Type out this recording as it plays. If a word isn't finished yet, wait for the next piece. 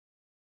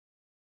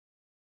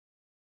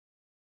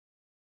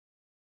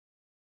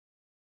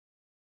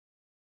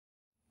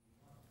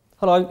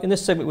Hello, in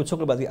this segment we're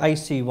talking about the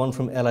AC1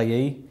 from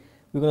LAE.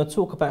 We're going to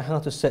talk about how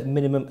to set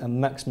minimum and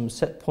maximum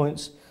set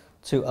points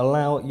to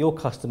allow your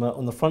customer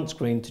on the front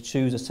screen to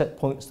choose the set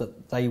points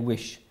that they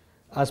wish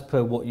as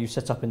per what you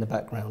set up in the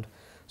background.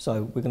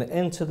 So we're going to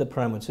enter the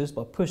parameters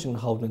by pushing and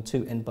holding the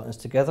two end buttons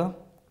together.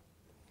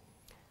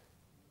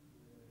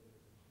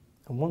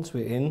 And once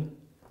we're in,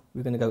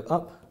 we're going to go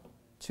up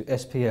to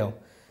SPL.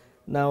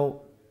 Now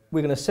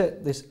we're going to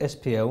set this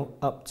SPL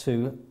up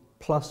to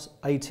plus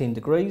 18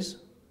 degrees.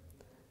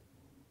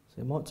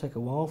 So it might take a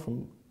while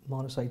from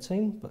minus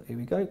 18, but here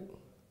we go.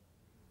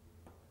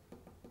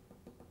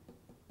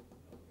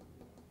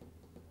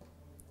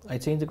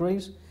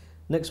 (18°).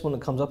 Next one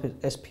that comes up is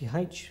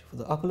SPH for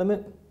the upper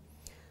limit.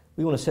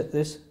 We want to set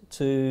this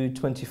to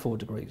 24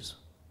 degrees.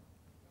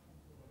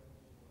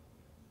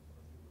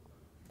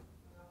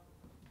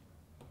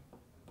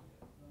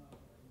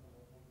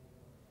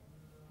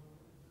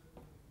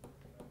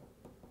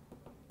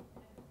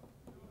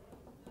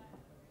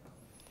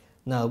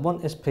 Now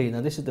 1SP, now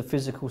this is the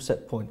physical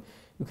set point.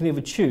 You can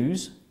either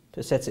choose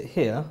to set it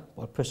here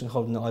by pushing and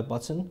holding the I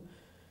button,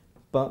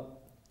 but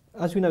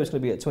as we know it's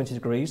going to be at 20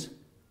 degrees,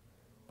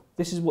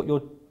 this is what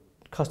your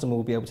customer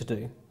will be able to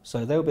do.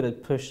 So they'll be able to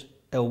push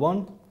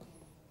L1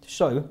 to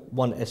show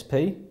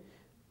 1SP,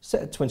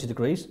 set at 20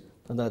 degrees,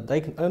 and that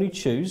they can only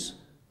choose,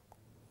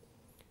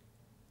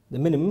 the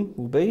minimum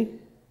will be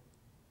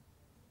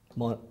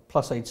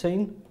plus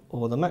 18,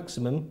 or the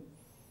maximum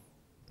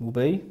will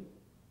be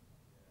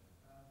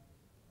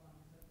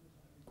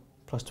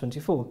plus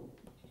 24.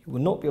 You will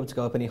not be able to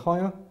go up any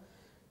higher,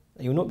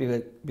 and you will not be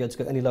able to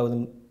go any lower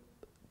than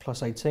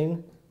plus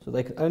 18, so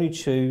they can only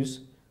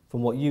choose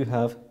from what you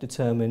have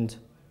determined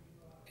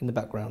in the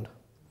background.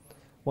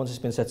 Once it's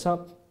been set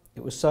up,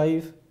 it will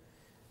save,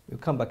 we'll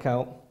come back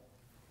out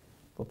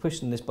by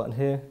pushing this button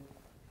here,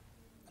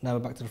 and now we're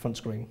back to the front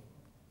screen.